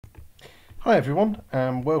Hi everyone,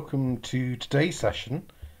 and welcome to today's session,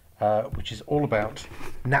 which is all about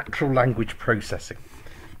natural language processing.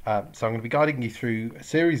 So I'm going to be guiding you through a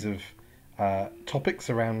series of topics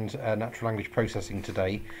around natural language processing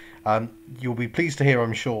today. You'll be pleased to hear,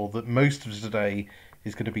 I'm sure, that most of today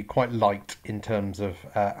is going to be quite light in terms of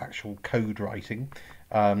actual code writing.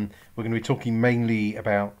 We're going to be talking mainly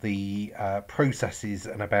about the processes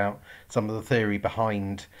and about some of the theory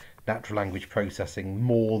behind natural language processing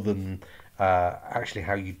more than actually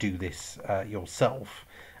how you do this yourself.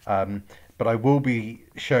 But I will be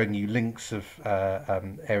showing you links of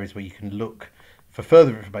areas where you can look for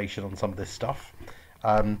further information on some of this stuff,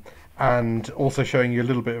 and also showing you a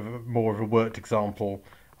little bit of more of a worked example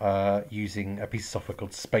using a piece of software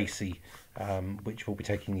called Spacey, which we'll be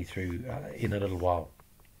taking you through in a little while.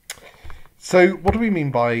 So what do we mean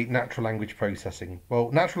by natural language processing?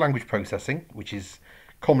 Well, natural language processing, which is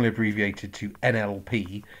commonly abbreviated to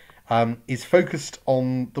NLP, is focused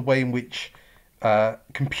on the way in which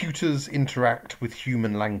computers interact with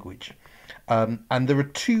human language. And there are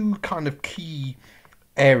two kind of key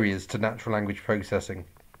areas to natural language processing.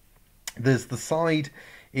 There's the side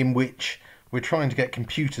in which we're trying to get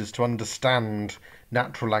computers to understand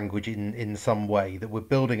natural language in some way, that we're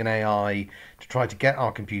building an AI to try to get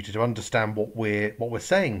our computer to understand what we're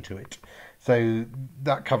saying to it. So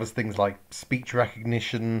that covers things like speech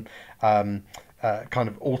recognition, kind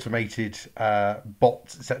of automated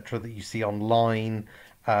bots, etc., that you see online,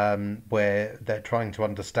 where they're trying to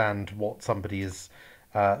understand what somebody has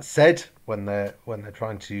said when they're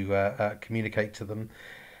trying to communicate to them.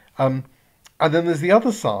 And then there's the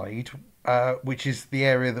other side, which is the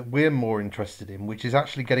area that we're more interested in, which is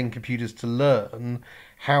actually getting computers to learn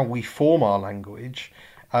how we form our language,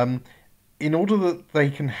 in order that they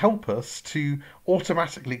can help us to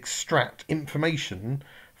automatically extract information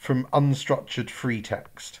from unstructured free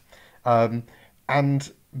text.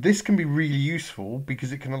 And this can be really useful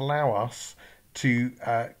because it can allow us to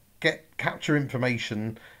capture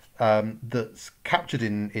information that's captured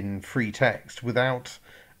in free text without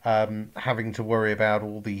having to worry about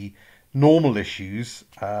all the normal issues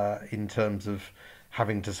in terms of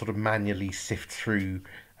having to sort of manually sift through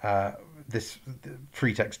this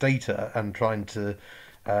free text data and trying to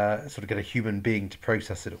sort of get a human being to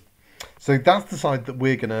process it all. So that's the side that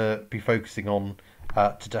we're going to be focusing on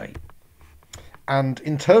today. And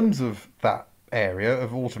in terms of that area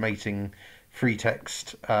of automating free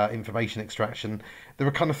text information extraction, there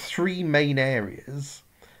are kind of three main areas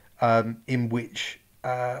in which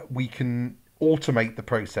we can automate the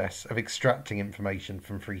process of extracting information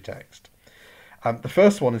from free text. The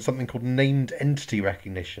first one is something called named entity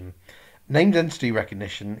recognition. Named entity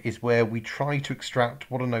recognition is where we try to extract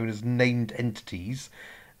what are known as named entities.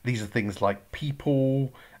 These are things like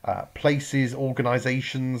people, places,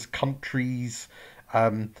 organizations, countries,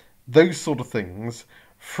 those sort of things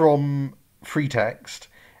from free text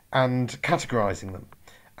and categorizing them.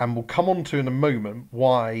 And we'll come on to in a moment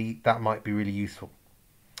why that might be really useful.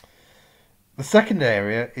 The second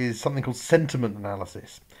area is something called sentiment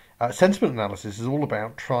analysis. Sentiment analysis is all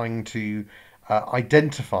about trying to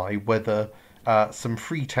identify whether some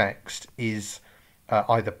free text is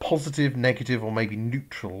either positive, negative, or maybe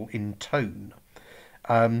neutral in tone.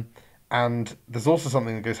 And there's also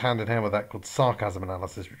something that goes hand in hand with that called sarcasm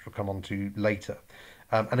analysis, which we'll come on to later.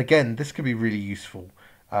 And again, this can be really useful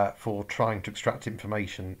for trying to extract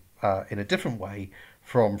information in a different way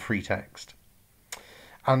from free text.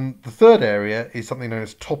 And the third area is something known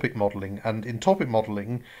as topic modeling. And in topic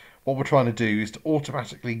modeling, what we're trying to do is to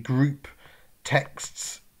automatically group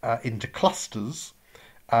texts into clusters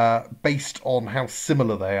based on how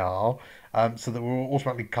similar they are, so that we're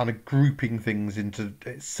automatically kind of grouping things into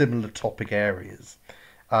similar topic areas.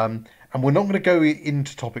 And we're not going to go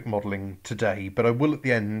into topic modeling today, but I will at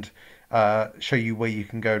the end show you where you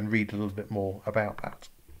can go and read a little bit more about that.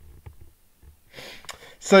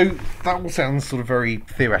 So that all sounds sort of very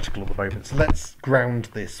theoretical at the moment. So let's ground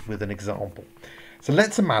this with an example. So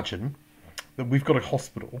let's imagine that we've got a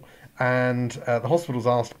hospital, and the hospital's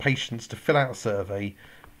asked patients to fill out a survey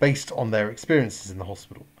based on their experiences in the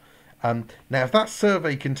hospital. Now, if that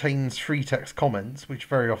survey contains free text comments, which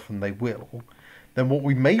very often they will, then what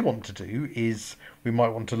we may want to do is we might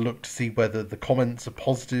want to look to see whether the comments are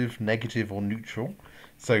positive, negative, or neutral.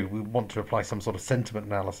 So we want to apply some sort of sentiment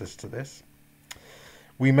analysis to this.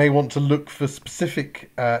 We may want to look for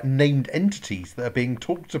specific named entities that are being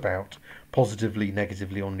talked about positively,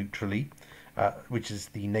 negatively, or neutrally, which is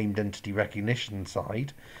the named entity recognition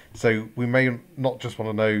side. So we may not just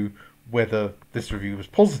want to know whether this review was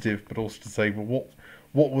positive, but also to say, well,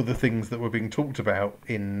 what were the things that were being talked about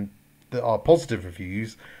in our positive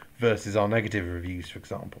reviews versus our negative reviews, for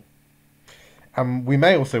example. And we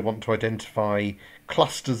may also want to identify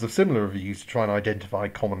clusters of similar reviews to try and identify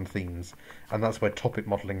common themes, and that's where topic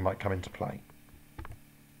modelling might come into play.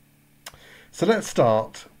 So let's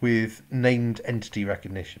start with named entity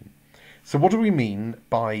recognition. So what do we mean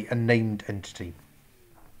by a named entity?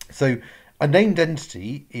 So a named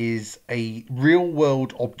entity is a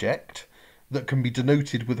real-world object that can be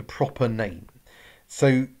denoted with a proper name.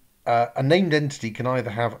 So a named entity can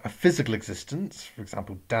either have a physical existence, for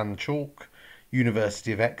example, Dan Chalk,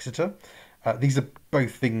 University of Exeter. These are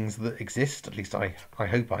both things that exist, at least I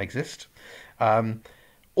hope I exist.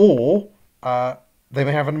 Or they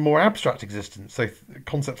may have a more abstract existence. So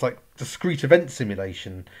concepts like discrete event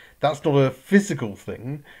simulation, that's not a physical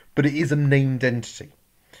thing, but it is a named entity.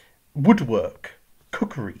 Woodwork,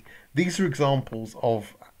 cookery, these are examples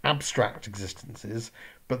of abstract existences,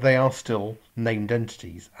 but they are still named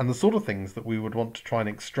entities, and the sort of things that we would want to try and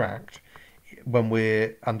extract when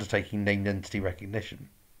we're undertaking named entity recognition.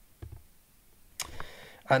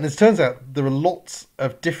 And as it turns out, there are lots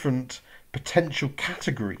of different potential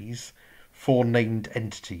categories for named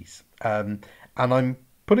entities. And I'm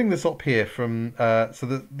putting this up here from, so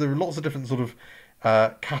that there are lots of different sort of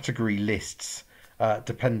category lists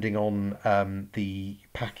depending on the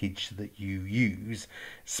package that you use.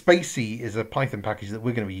 Spacey is a Python package that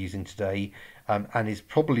we're going to be using today, and is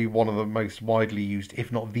probably one of the most widely used,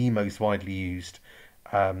 if not the most widely used,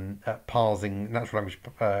 parsing, natural language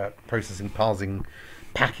processing parsing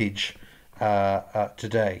package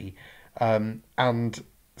today. And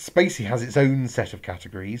Spacey has its own set of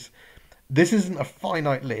categories. This isn't a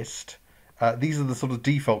finite list. These are the sort of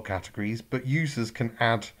default categories, but users can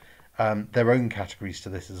add their own categories to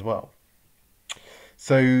this as well.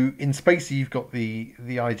 So in Spacey, you've got the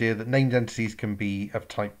idea that named entities can be of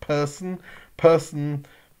type person. Person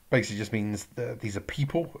basically just means that these are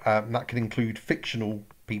people. That can include fictional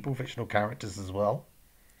people, fictional characters as well.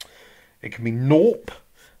 It can be NORP.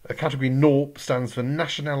 A category NORP stands for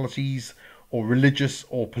nationalities or religious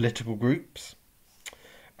or political groups.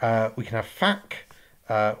 We can have FAC,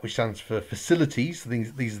 which stands for facilities. So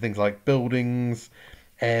these are things like buildings,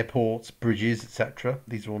 airports, bridges, etc.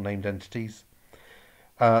 These are all named entities.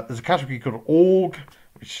 There's a category called org,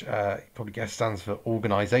 which you probably guess stands for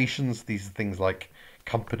organisations. These are things like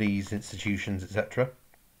companies, institutions, etc.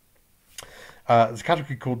 There's a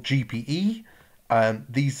category called GPE.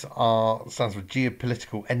 These stands for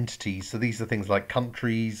geopolitical entities. So these are things like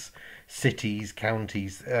countries, cities,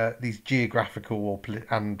 counties, these geographical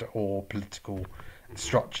or political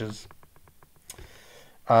structures.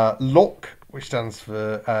 LOC, which stands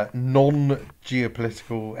for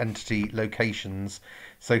non-geopolitical entity locations.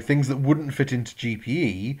 So things that wouldn't fit into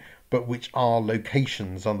GPE, but which are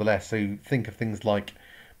locations nonetheless. So think of things like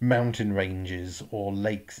mountain ranges or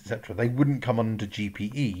lakes, etc. They wouldn't come under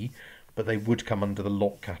GPE, but they would come under the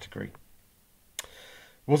LOC category.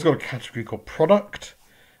 We've also got a category called product.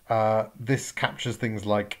 This captures things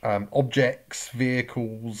like objects,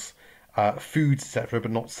 vehicles, foods, etc.,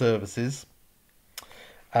 but not services.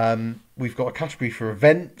 We've got a category for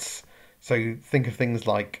events. So think of things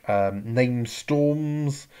like named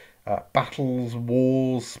storms, battles,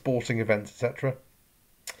 wars, sporting events, etc.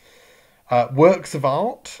 Works of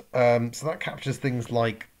art. So that captures things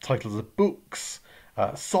like titles of books,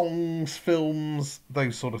 songs, films,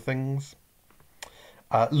 those sort of things.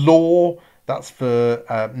 Law. That's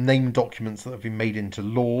for named documents that have been made into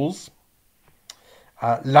laws.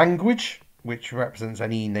 Language, which represents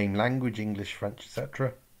any named language, English, French,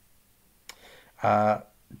 etc.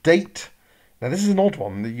 Date. Now this is an odd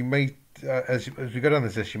one that you may, as we go down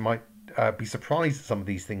this list, you might be surprised that some of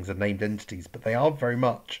these things are named entities, but they are very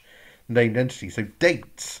much named entities. So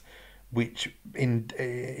dates, which in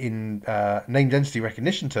named entity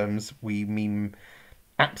recognition terms, we mean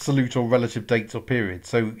absolute or relative dates or periods.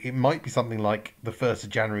 So it might be something like the 1st of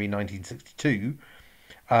January 1962,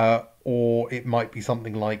 or it might be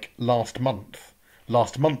something like last month.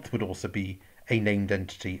 Last month would also be a named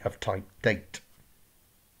entity of type date.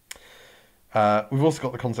 We've also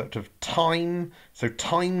got the concept of time. So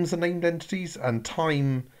times are named entities, and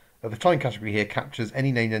time, the time category here captures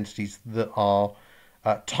any named entities that are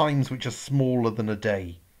times which are smaller than a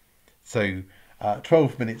day. So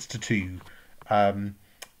 12 minutes to 2,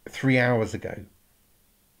 3 hours ago.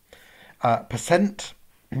 Percent.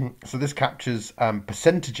 So this captures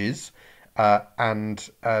percentages, and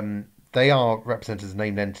they are represented as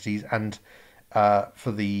named entities. And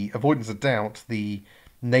for the avoidance of doubt, the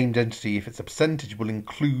named entity, if it's a percentage, will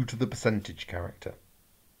include the percentage character.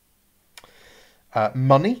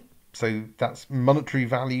 Money. So that's monetary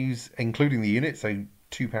values, including the unit. So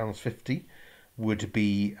 £2.50 would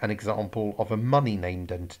be an example of a money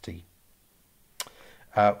named entity.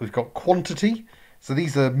 We've got quantity. So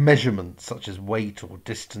these are measurements such as weight or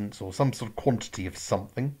distance or some sort of quantity of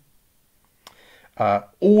something.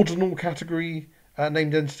 Ordinal category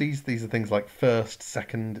named entities. These are things like first,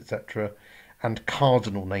 second, etc. And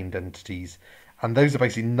cardinal named entities. And those are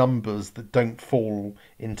basically numbers that don't fall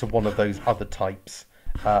into one of those other types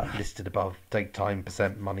listed above: date, time,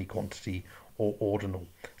 percent, money, quantity, or ordinal.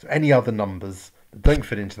 So any other numbers that don't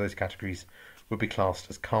fit into those categories would be classed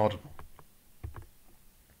as cardinal.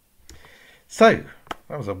 So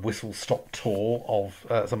that was a whistle-stop tour of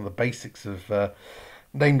some of the basics of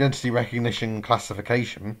named entity recognition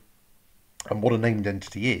classification and what a named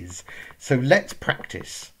entity is. So let's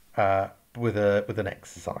practice with an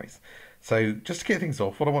exercise. So just to get things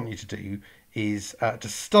off, what I want you to do is to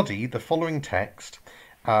study the following text,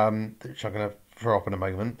 which I'm going to throw up in a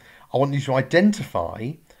moment. I want you to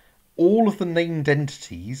identify all of the named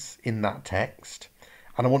entities in that text,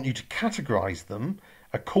 and I want you to categorize them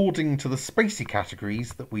according to the spacey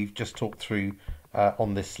categories that we've just talked through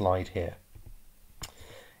on this slide here.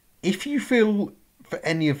 If you feel for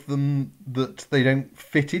any of them that they don't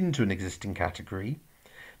fit into an existing category,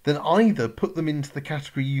 then either put them into the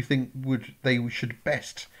category you think they should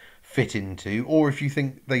best fit into, or if you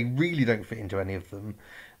think they really don't fit into any of them,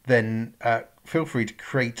 then feel free to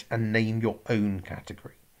create and name your own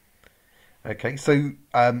category. Okay, so you're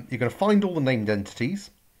going to find all the named entities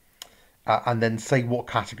and then say what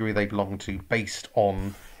category they belong to based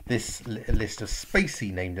on this list of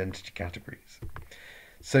spacey named entity categories.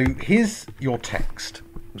 So here's your text.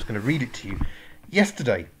 I'm just going to read it to you.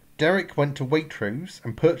 Yesterday, Derek went to Waitrose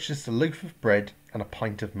and purchased a loaf of bread and a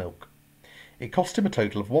pint of milk. It cost him a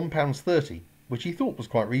total of £1.30, which he thought was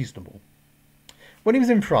quite reasonable. When he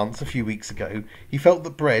was in France a few weeks ago, he felt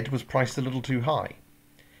that bread was priced a little too high.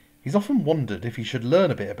 He's often wondered if he should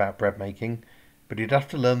learn a bit about bread making, but he'd have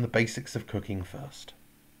to learn the basics of cooking first.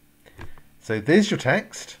 So there's your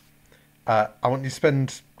text. I want you to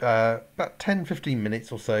spend about 10-15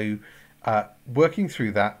 minutes or so working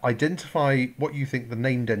through that. Identify what you think the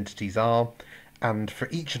named entities are, and for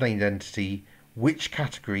each named entity, which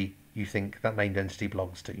category you think that named entity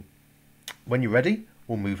belongs to. When you're ready,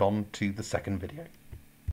 we'll move on to the second video.